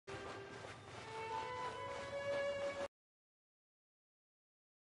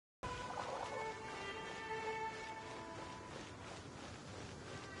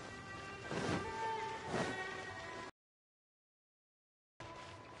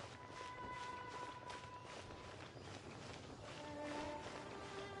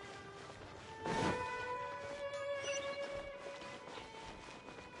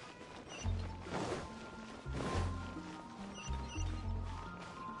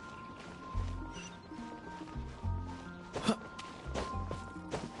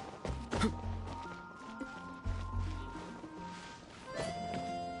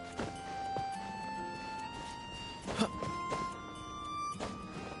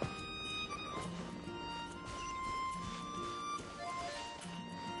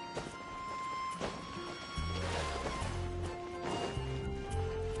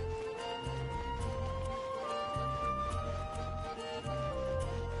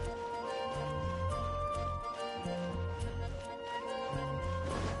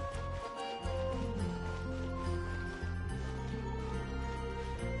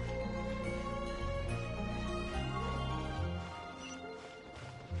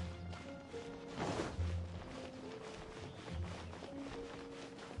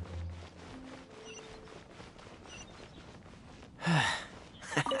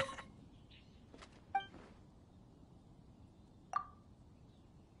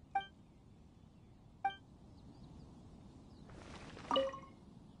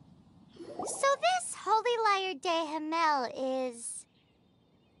Lyre de Himmel is...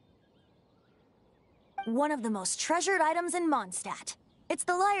 one of the most treasured items in Mondstadt. It's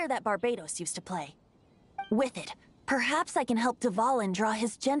the lyre that Barbatos used to play. With it, perhaps I can help Dvalin draw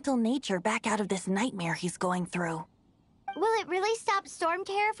his gentle nature back out of this nightmare he's going through. Will it really stop Storm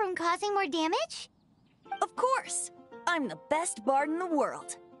Terror from causing more damage? Of course! I'm the best bard in the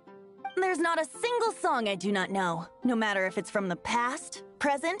world. There's not a single song I do not know, no matter if it's from the past,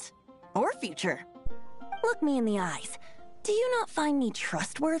 present, or future. Look me in the eyes. Do you not find me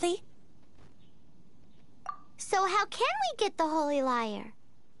trustworthy? So how can we get the Holy Lyre?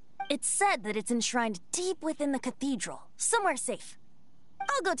 It's said that it's enshrined deep within the cathedral, somewhere safe.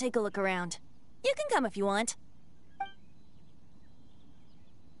 I'll go take a look around. You can come if you want.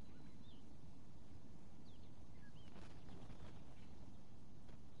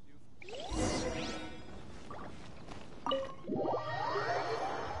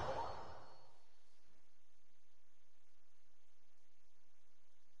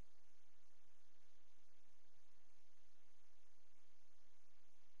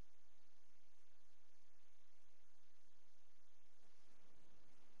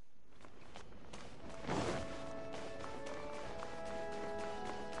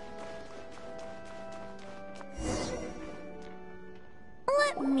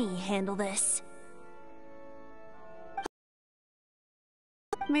 Let me handle this.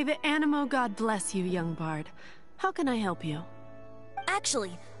 May the Anemo god bless you, young bard. How can I help you?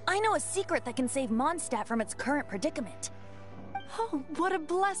 Actually, I know a secret that can save Mondstadt from its current predicament. Oh, what a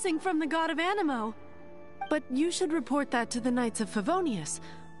blessing from the god of Anemo! But you should report that to the Knights of Favonius.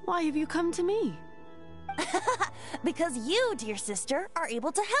 Why have you come to me? Because you, dear sister, are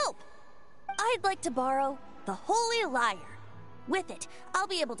able to help. I'd like to borrow the Holy Lyre. With it, I'll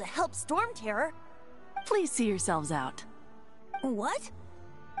be able to help Storm Terror. Please see yourselves out. What?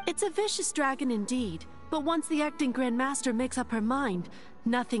 It's a vicious dragon indeed, but once the acting Grand Master makes up her mind,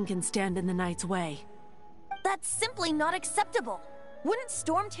 nothing can stand in the Knight's way. That's simply not acceptable. Wouldn't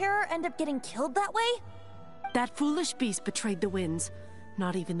Storm Terror end up getting killed that way? That foolish beast betrayed the winds.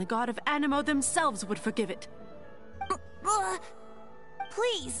 Not even the god of Anemo themselves would forgive it.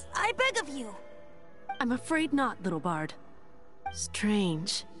 Please, I beg of you. I'm afraid not, little bard.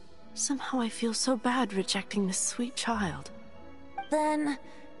 Strange. Somehow I feel so bad rejecting this sweet child. Then,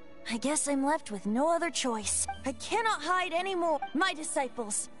 I guess I'm left with no other choice. I cannot hide anymore. My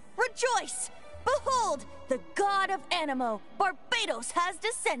disciples, rejoice! Behold, the god of Anemo, Barbatos, has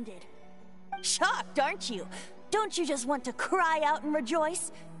descended. Shocked, aren't you? Don't you just want to cry out and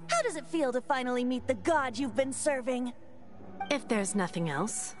rejoice? How does it feel to finally meet the god you've been serving? If there's nothing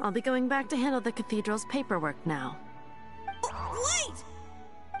else, I'll be going back to handle the cathedral's paperwork now. Wait!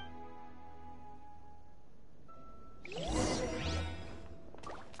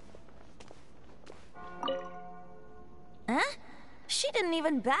 Huh? She didn't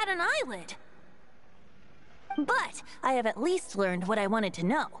even bat an eyelid. But I have at least learned what I wanted to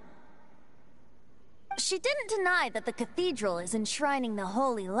know. She didn't deny that the cathedral is enshrining the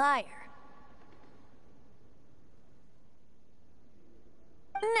Holy Lyre.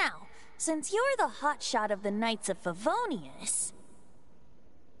 Now, since you're the hotshot of the Knights of Favonius,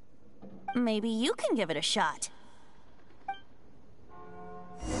 maybe you can give it a shot.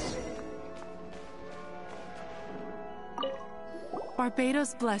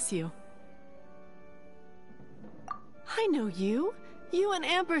 Barbatos bless you. I know you. You and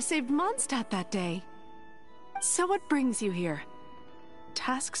Amber saved Mondstadt that day. So what brings you here?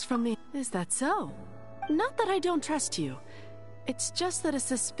 Tasks from the... Is that so? Not that I don't trust you. It's just that a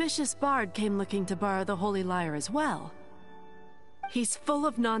suspicious bard came looking to borrow the Holy Lyre as well. He's full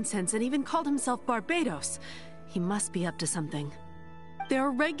of nonsense and even called himself Barbatos. He must be up to something. There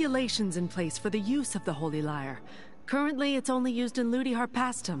are regulations in place for the use of the Holy Lyre. Currently, it's only used in Ludi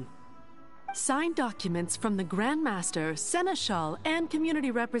Harpastum. Signed documents from the Grand Master, Seneschal, and Community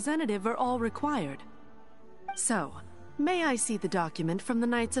Representative are all required. So, may I see the document from the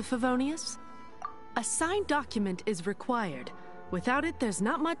Knights of Favonius? A signed document is required. Without it, there's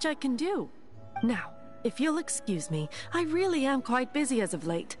not much I can do. Now, if you'll excuse me, I really am quite busy as of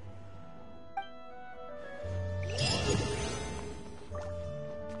late.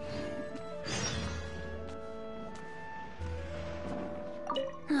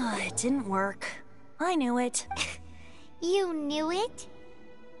 It didn't work. I knew it. You knew it?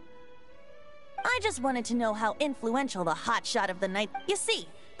 I just wanted to know how influential the hotshot of the night... You see,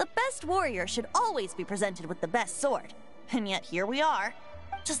 the best warrior should always be presented with the best sword. And yet here we are.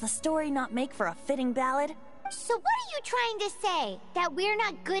 Does the story not make for a fitting ballad? So what are you trying to say? That we're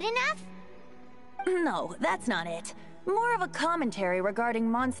not good enough? No, that's not it. More of a commentary regarding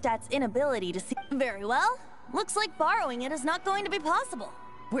Mondstadt's inability to see... Very well. Looks like borrowing it is not going to be possible.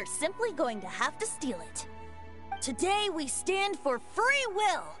 We're simply going to have to steal it. Today we stand for free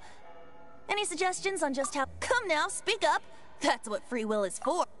will. Any suggestions on just how... Come now, speak up. That's what free will is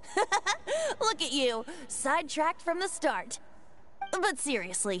for. Look at you, sidetracked from the start. But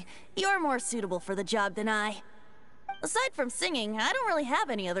seriously, you're more suitable for the job than I. Aside from singing, I don't really have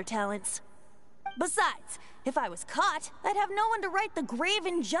any other talents. Besides, if I was caught, I'd have no one to right the grave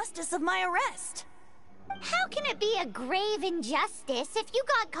injustice of my arrest. How can it be a grave injustice if you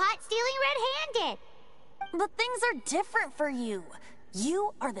got caught stealing red-handed? But things are different for you.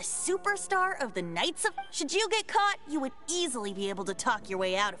 You are the superstar of the Knights of... Should you get caught, you would easily be able to talk your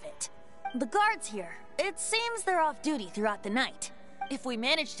way out of it. The guards here, it seems they're off duty throughout the night. If we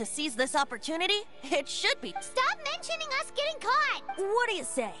manage to seize this opportunity, it should be... Stop mentioning us getting caught! What do you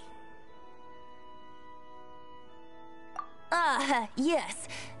say? Yes.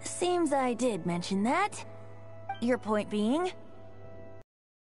 Seems I did mention that. Your point being?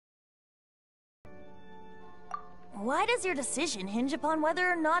 Why does your decision hinge upon whether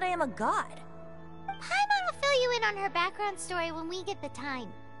or not I am a god? Paimon will fill you in on her background story when we get the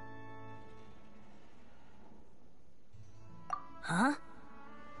time. Huh?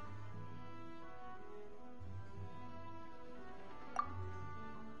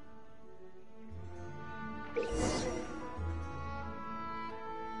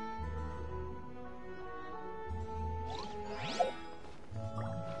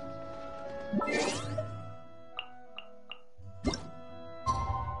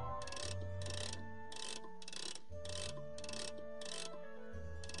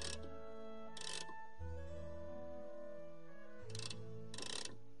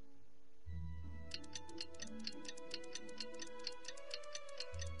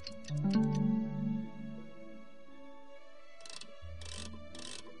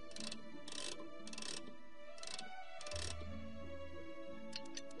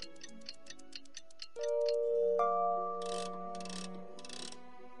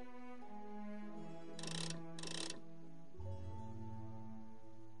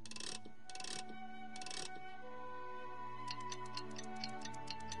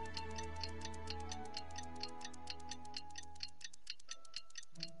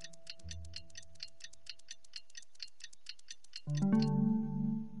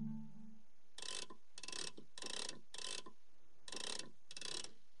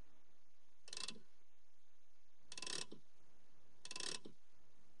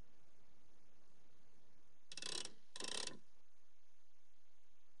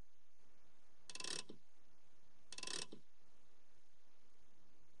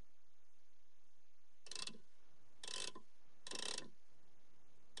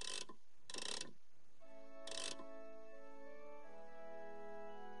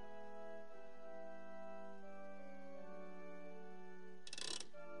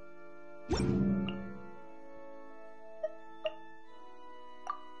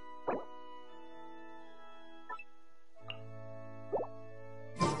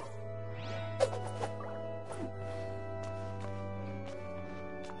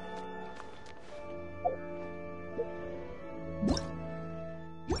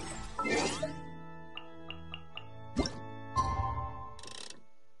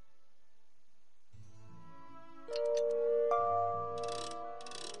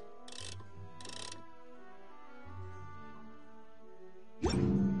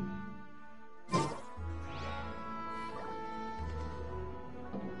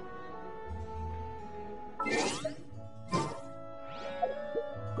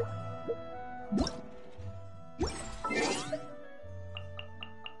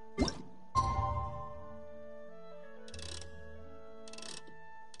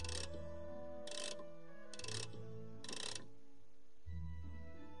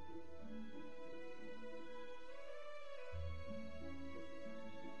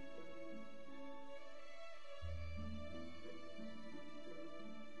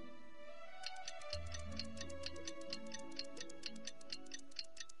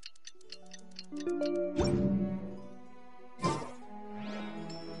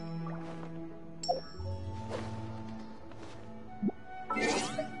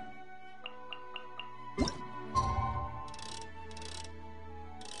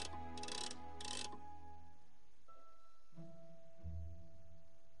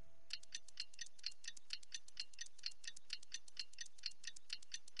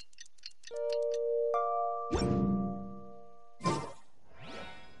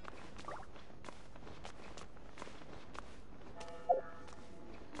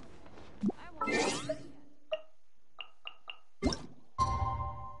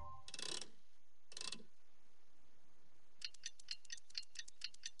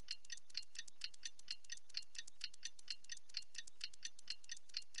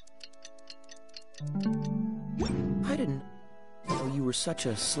 I didn't know you were such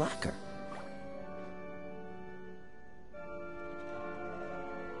a slacker.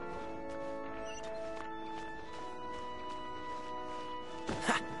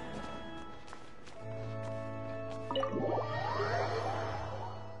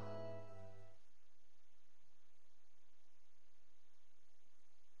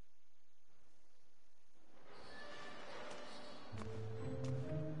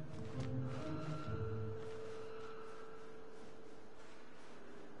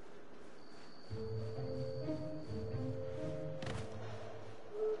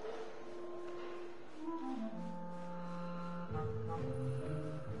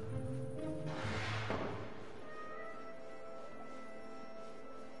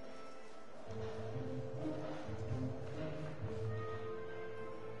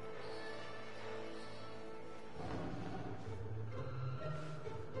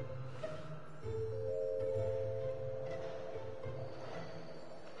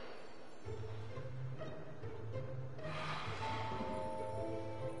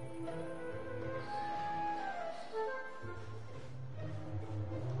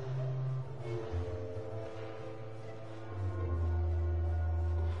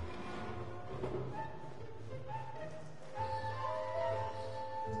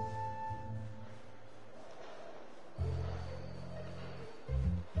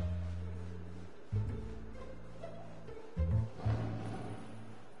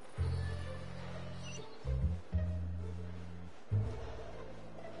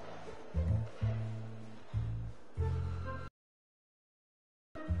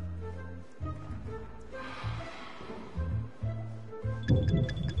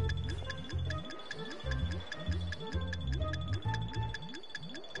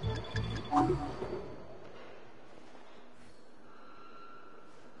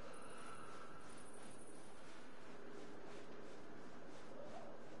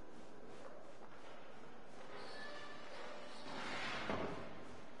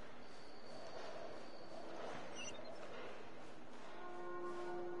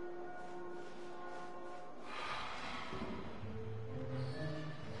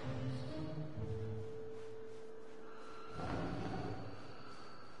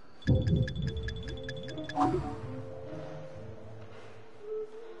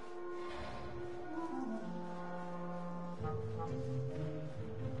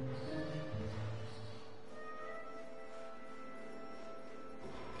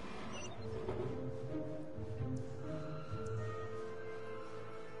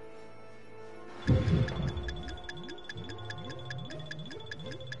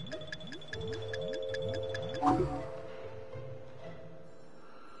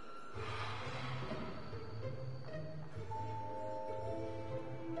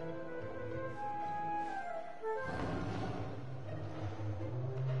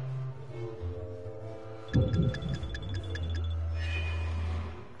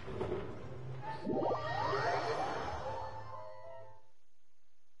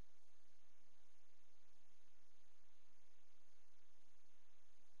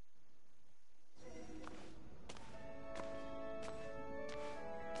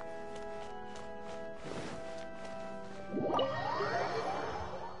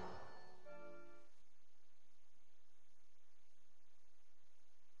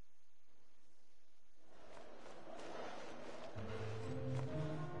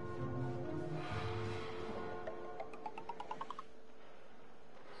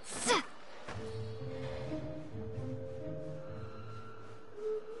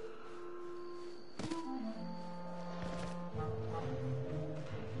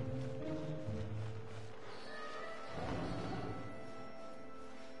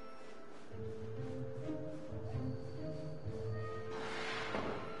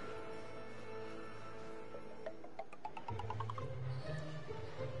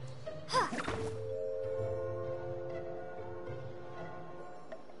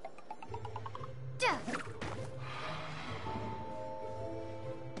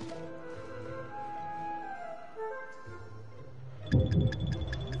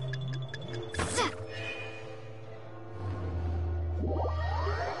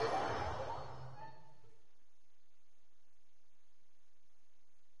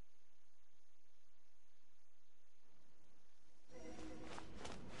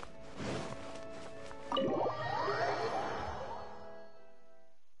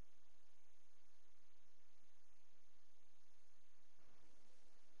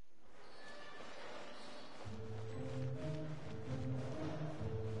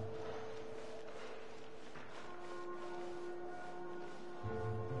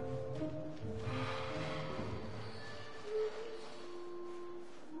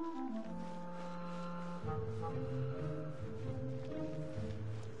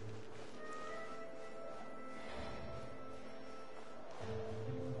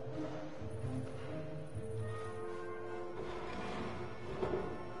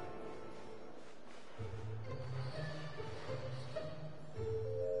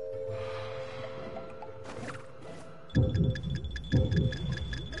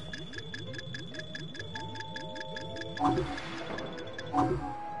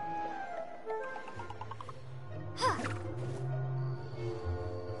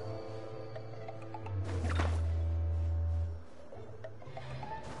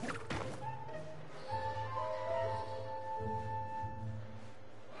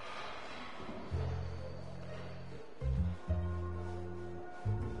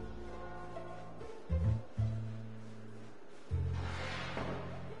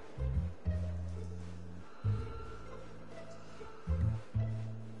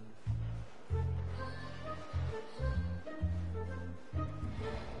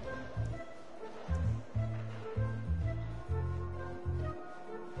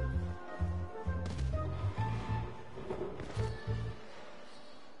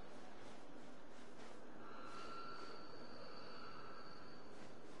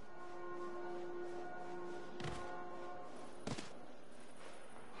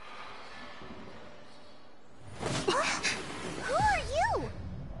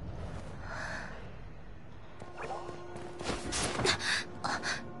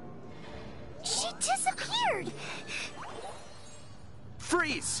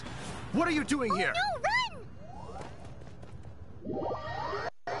 Freeze! What are you doing here? No, run!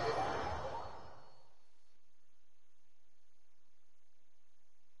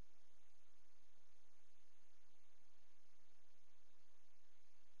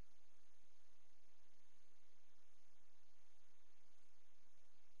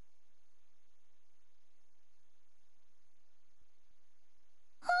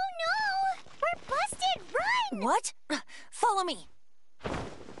 Oh no! We're busted! Run! What? Follow me.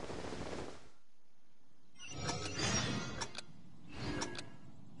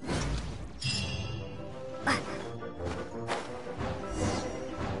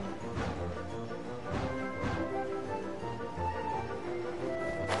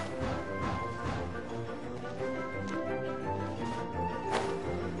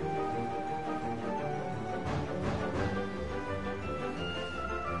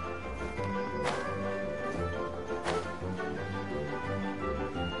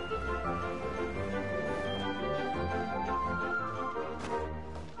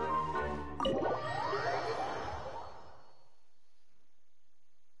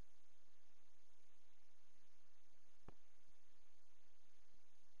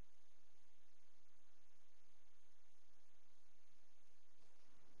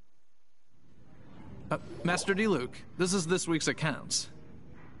 Master Diluc, this is this week's accounts.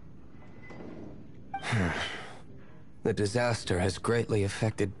 The disaster has greatly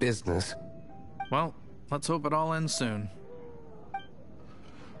affected business. Well, let's hope it all ends soon.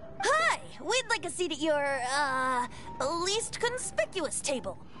 Hi! We'd like a seat at your, least conspicuous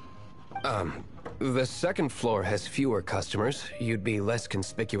table. The second floor has fewer customers. You'd be less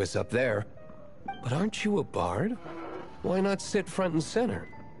conspicuous up there. But aren't you a bard? Why not sit front and center?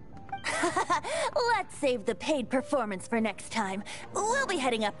 Let's save the paid performance for next time. We'll be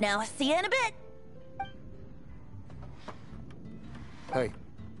heading up now. See you in a bit. Hey,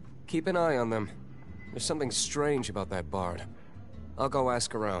 keep an eye on them. There's something strange about that bard. I'll go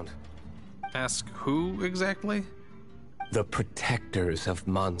ask around. Ask who exactly? The protectors of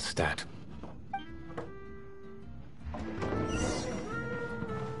Mondstadt.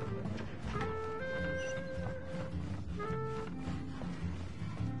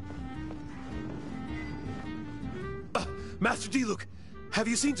 Master Diluc, have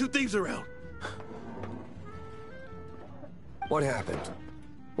you seen two thieves around? What happened?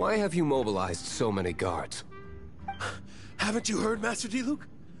 Why have you mobilized so many guards? Haven't you heard, Master Diluc?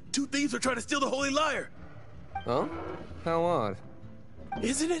 Two thieves are trying to steal the Holy Lyre. Huh? How odd.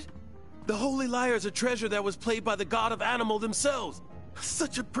 Isn't it? The Holy Lyre is a treasure that was played by the god of Animal themselves.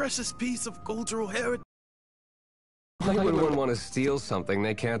 Such a precious piece of cultural heritage. Why would one want to steal something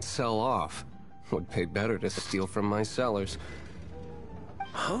they can't sell off? Would pay better to steal from my cellars.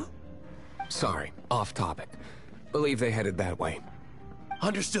 Huh? Sorry, off topic. Believe they headed that way.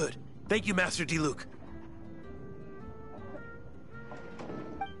 Understood. Thank you, Master Diluc.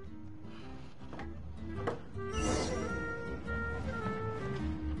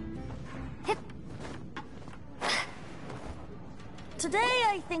 Today,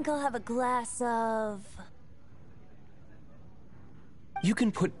 I think I'll have a glass of... You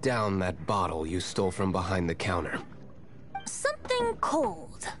can put down that bottle you stole from behind the counter. something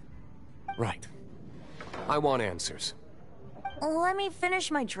cold. Right. I want answers. Let me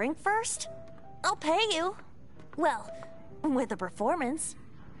finish my drink first. I'll pay you. Well, with a performance.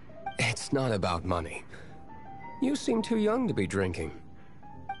 It's not about money. You seem too young to be drinking.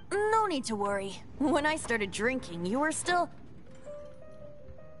 No need to worry. When I started drinking, you were still...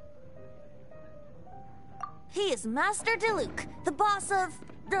 He is Master Diluc, the boss of,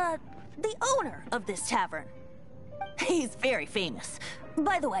 the owner of this tavern. He's very famous.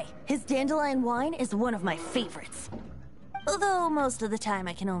 By the way, his dandelion wine is one of my favorites. Although most of the time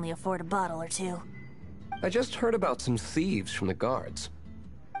I can only afford a bottle or two. I just heard about some thieves from the guards.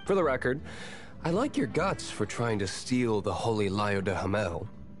 For the record, I like your guts for trying to steal the Holy Lyre de Hamel.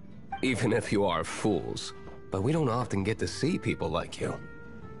 Even if you are fools. But we don't often get to see people like you.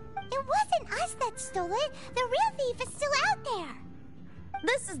 It wasn't us that stole it. The real thief is still out there.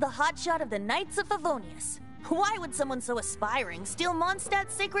 This is the hotshot of the Knights of Favonius. Why would someone so aspiring steal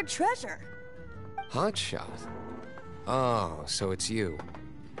Mondstadt's sacred treasure? Hotshot? Oh, so it's you.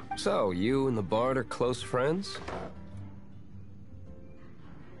 So, you and the Bard are close friends?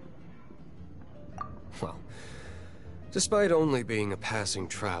 Well, despite only being a passing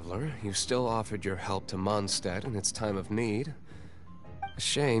traveler, you still offered your help to Mondstadt in its time of need. A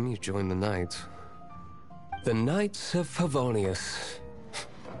shame you joined the Knights. The Knights of Favonius.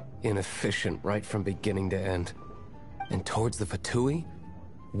 Inefficient right from beginning to end. And towards the Fatui,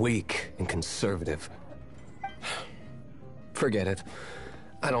 weak and conservative. Forget it.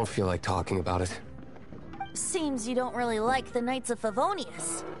 I don't feel like talking about it. Seems you don't really like the Knights of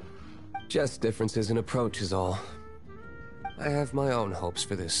Favonius. Just differences in approach is all. I have my own hopes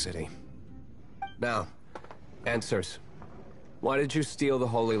for this city. Now, answers. Why did you steal the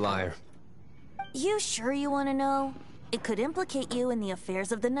Holy Lyre? You sure you want to know? It could implicate you in the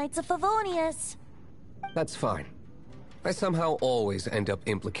affairs of the Knights of Favonius. That's fine. I somehow always end up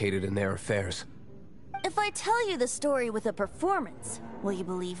implicated in their affairs. If I tell you the story with a performance, will you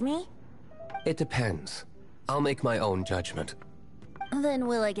believe me? It depends. I'll make my own judgment. Then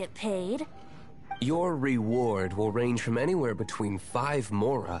will I get paid? Your reward will range from anywhere between 5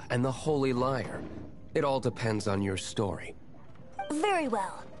 Mora and the Holy Lyre. It all depends on your story. Very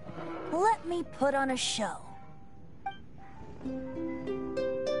well. Let me put on a show.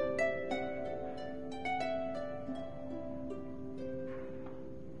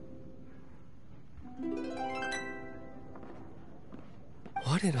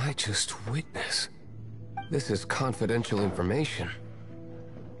 What did I just witness? This is confidential information.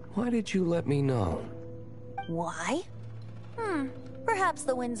 Why did you let me know? Why? Perhaps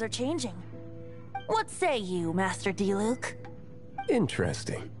the winds are changing. What say you, Master Diluc?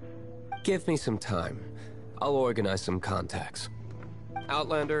 Interesting. Give me some time. I'll organize some contacts.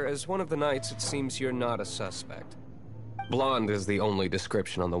 Outlander, as one of the Knights, it seems you're not a suspect. Blonde is the only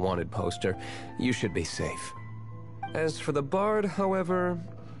description on the wanted poster. You should be safe. As for the Bard, however,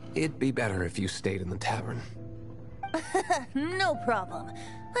 it'd be better if you stayed in the tavern. No problem.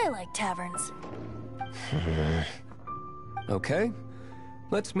 I like taverns. Okay.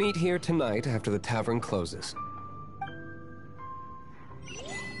 Let's meet here tonight after the tavern closes.